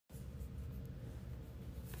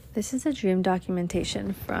This is a dream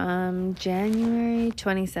documentation from January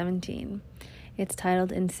 2017. It's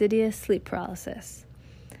titled Insidious Sleep Paralysis.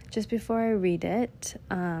 Just before I read it,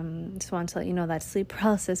 just want to let you know that sleep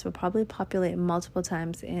paralysis will probably populate multiple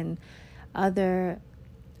times in other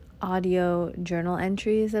audio journal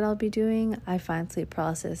entries that I'll be doing. I find sleep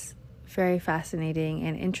paralysis very fascinating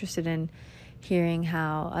and interested in hearing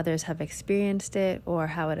how others have experienced it or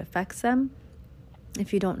how it affects them.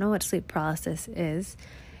 If you don't know what sleep paralysis is,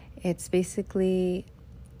 it's basically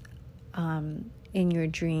in your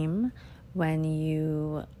dream when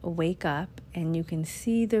you wake up and you can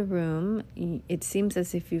see the room. It seems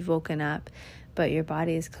as if you've woken up, but your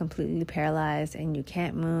body is completely paralyzed and you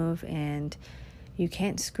can't move and you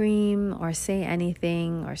can't scream or say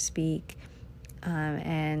anything or speak.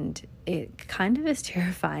 And it kind of is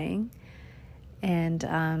terrifying.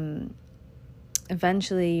 And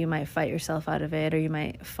eventually you might fight yourself out of it, or you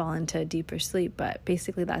might fall into a deeper sleep, but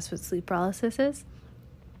basically that's what sleep paralysis is.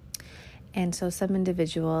 And so some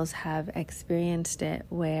individuals have experienced it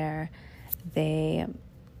where they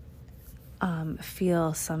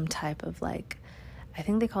feel some type of I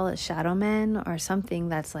think they call it shadow men or something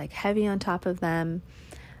that's heavy on top of them,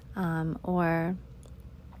 or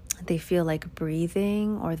they feel like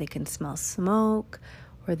breathing, or they can smell smoke,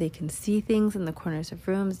 or they can see things in the corners of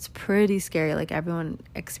rooms. It's pretty scary. Everyone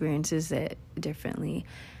experiences it differently.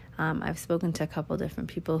 I've spoken to a couple different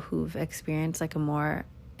people who've experienced a more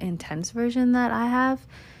intense version that I have.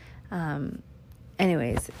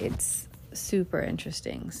 Anyways, it's super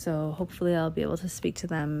interesting. So hopefully I'll be able to speak to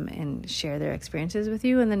them and share their experiences with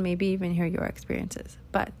you, and then maybe even hear your experiences.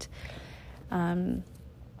 But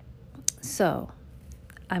so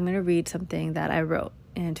I'm going to read something that I wrote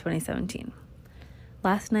in 2017.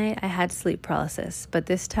 Last night I had sleep paralysis, but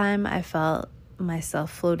this time I felt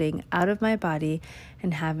myself floating out of my body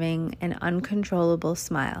and having an uncontrollable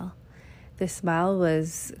smile. This smile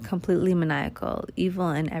was completely maniacal, evil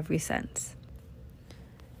in every sense.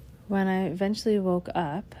 When I eventually woke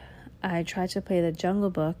up, I tried to play the Jungle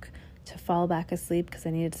Book to fall back asleep because I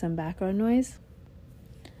needed some background noise.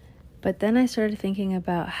 But then I started thinking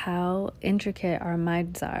about how intricate our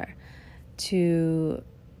minds are, to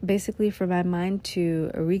basically for my mind to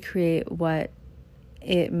recreate what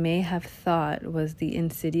it may have thought was the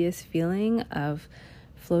insidious feeling of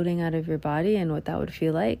floating out of your body and what that would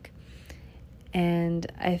feel like.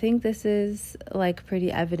 And I think this is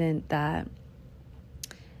pretty evident that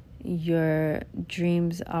your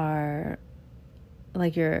dreams are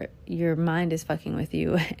your mind is fucking with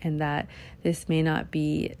you, and that this may not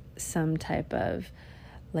be some type of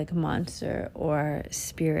monster or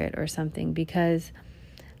spirit or something, because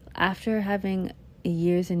after having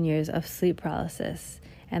years and years of sleep paralysis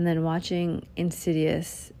and then watching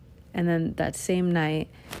Insidious, and then that same night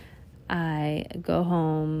I go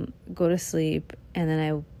home, go to sleep, and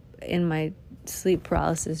then in my sleep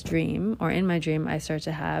paralysis dream, or in my dream, I start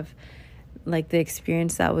to have the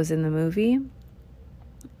experience that was in the movie.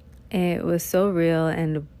 It was so real,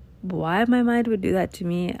 and why my mind would do that to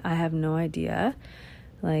me, I have no idea.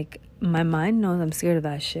 My mind knows I'm scared of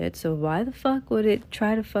that shit, so why the fuck would it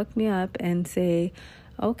try to fuck me up and say,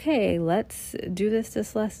 okay, let's do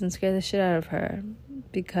this lesson, scare the shit out of her?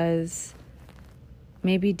 Because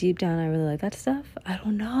maybe deep down I really like that stuff. I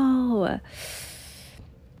don't know.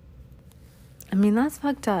 I mean, that's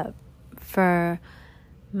fucked up for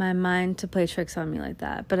my mind to play tricks on me like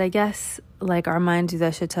that. But I guess our minds do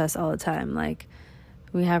that shit to us all the time.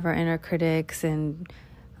 We have our inner critics, and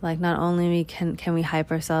not only can we hype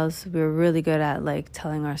ourselves, we're really good at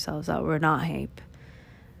telling ourselves that we're not hype.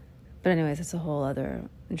 But anyways, it's a whole other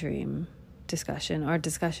dream discussion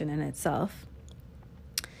in itself.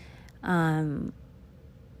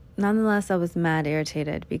 Nonetheless, I was mad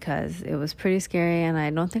irritated because it was pretty scary, and I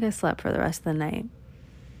don't think I slept for the rest of the night.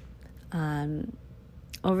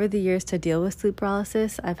 Over the years, to deal with sleep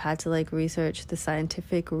paralysis, I've had to research the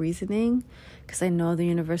scientific reasoning, because I know the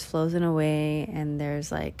universe flows in a way, and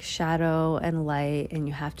there's shadow and light, and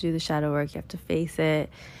you have to do the shadow work, you have to face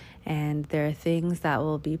it, and there are things that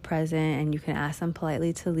will be present, and you can ask them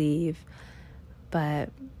politely to leave.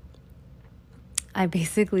 But I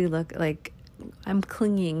basically I'm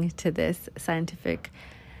clinging to this scientific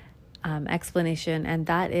explanation, and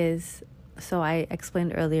that is, so I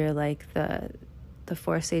explained earlier the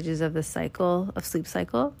 4 stages of the sleep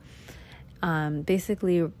cycle.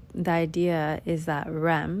 Basically the idea is that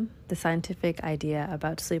REM, the scientific idea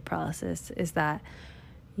about sleep paralysis, is that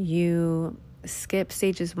you skip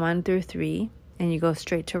stages 1 through 3 and you go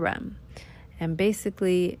straight to REM. And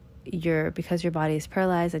basically because your body is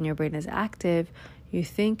paralyzed and your brain is active, you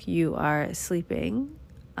think you are sleeping,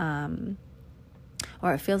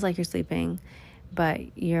 or it feels like you're sleeping,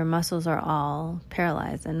 but your muscles are all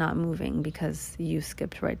paralyzed and not moving because you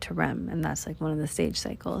skipped right to REM, and that's like one of the stage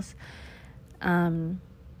cycles. And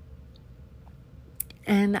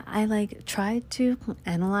I like try to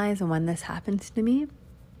analyze when this happens to me,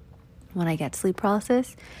 when I get sleep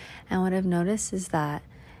paralysis. And what I've noticed is that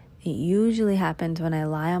it usually happens when I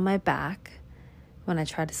lie on my back, when I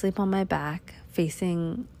try to sleep on my back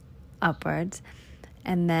facing upwards,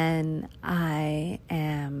 and then I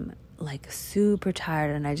am like super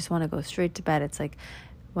tired and I just want to go straight to bed. It's like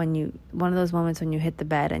one of those moments when you hit the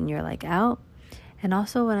bed and you're like out. And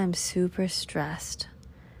also when I'm super stressed,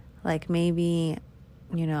 like maybe,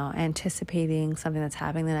 anticipating something that's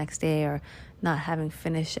happening the next day, or not having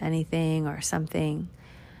finished anything or something.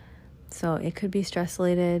 So it could be stress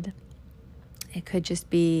related. It could just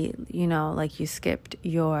be, like you skipped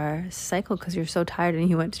your cycle because you're so tired and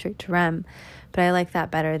you went straight to REM. But I like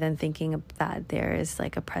that better than thinking that there is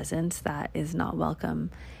like a presence that is not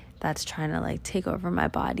welcome, that's trying to like take over my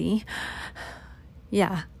body.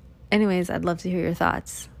 Yeah. Anyways, I'd love to hear your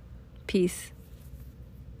thoughts. Peace.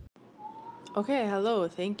 Okay, hello.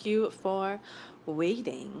 Thank you for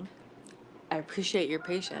waiting. I appreciate your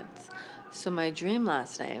patience. So my dream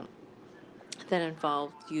last night that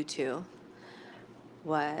involved you two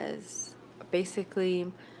was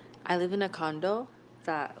basically I live in a condo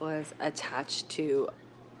that was attached to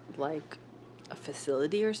like a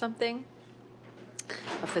facility or something.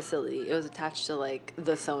 A facility. It was attached to like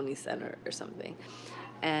the Sony Center or something.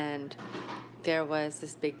 And there was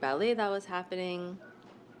this big ballet that was happening,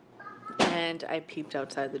 and I peeped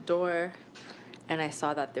outside the door and I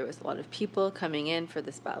saw that there was a lot of people coming in for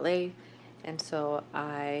this ballet. And so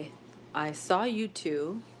I saw you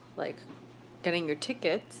two like getting your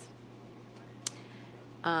tickets.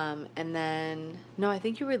 And then no, I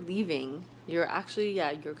think you were leaving. You're actually,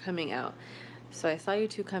 yeah, you're coming out. So I saw you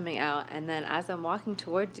two coming out, and then as I'm walking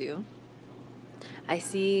towards you, I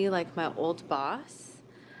see like my old boss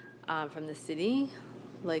from the city,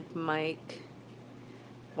 like Mike.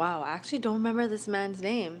 Wow, I actually don't remember this man's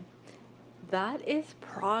name. That is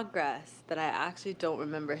progress that I actually don't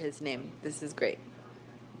remember his name. This is great.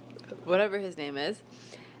 Whatever his name is.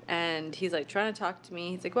 And he's like trying to talk to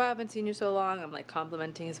me. He's like, "Well, I haven't seen you so long." I'm like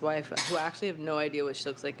complimenting his wife, who I actually have no idea what she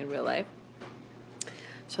looks like in real life.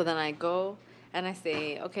 So then I go and I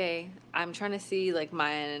say, "Okay, I'm trying to see like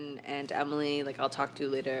Maya and Emily. Like, I'll talk to you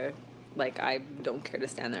later. Like, I don't care to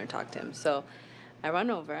stand there and talk to him." So I run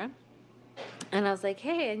over and I was like,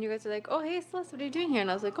 "Hey," and you guys are like, "Oh, hey, Celeste, what are you doing here?" And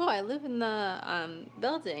I was like, "Oh, I live in the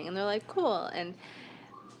building." And they're like, "Cool." And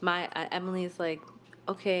my Emily's like,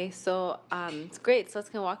 "Okay, so it's great. So let's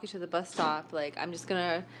gonna walk you to the bus stop. Like, I'm just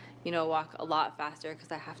gonna, walk a lot faster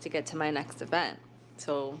because I have to get to my next event.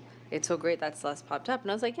 So it's so great that Celeste popped up."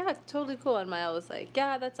 And I was like, "Yeah, it's totally cool." And Maya was like,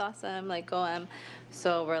 "Yeah, that's awesome. Like, go em."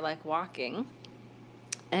 So we're like walking,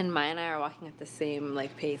 and Maya and I are walking at the same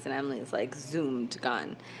like pace, and Emily's like zoomed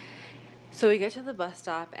gone. So we get to the bus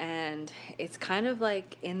stop, and it's kind of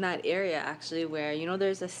like in that area actually where,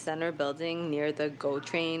 there's a center building near the GO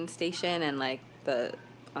train station and like the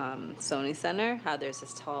Sony Center, how there's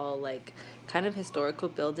this tall, like kind of historical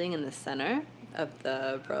building in the center of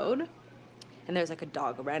the road. And there's like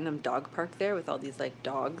a random dog park there with all these like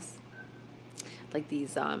dogs, like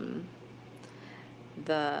these,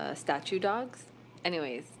 the statue dogs.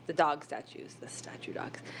 Anyways, the dog statues, the statue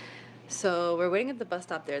dogs. So we're waiting at the bus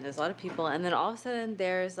stop there, and there's a lot of people, and then all of a sudden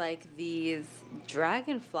there's like these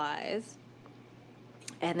dragonflies,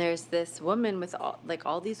 and there's this woman with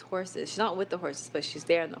all these horses. She's not with the horses, but she's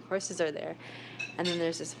there, and the horses are there. And then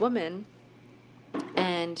there's this woman,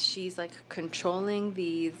 and she's like controlling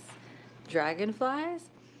these dragonflies,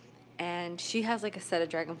 and she has like a set of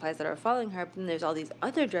dragonflies that are following her, but then there's all these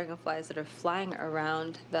other dragonflies that are flying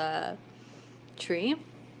around the tree.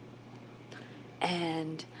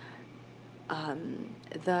 And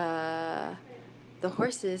the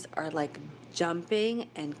horses are like jumping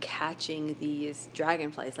and catching these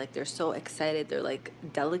dragonflies. Like, they're so excited. They're like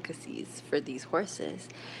delicacies for these horses.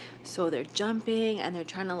 So they're jumping and they're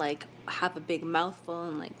trying to like have a big mouthful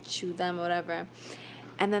and like chew them or whatever.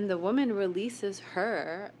 And then the woman releases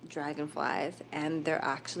her dragonflies, and they're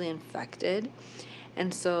actually infected.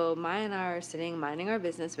 And so Maya and I are sitting minding our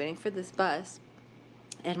business waiting for this bus,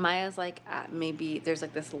 and Maya's like at maybe there's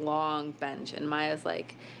like this long bench, and Maya's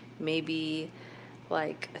like maybe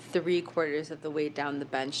like 3/4 of the way down the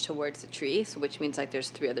bench towards the tree, so which means like there's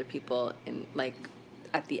three other people in like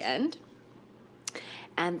at the end.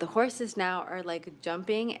 And the horses now are like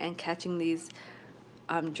jumping and catching these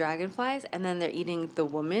dragonflies, and then they're eating the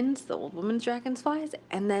old woman's dragonflies,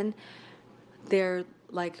 and then they're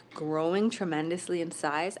like growing tremendously in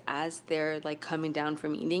size as they're like coming down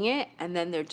from eating it, and then they're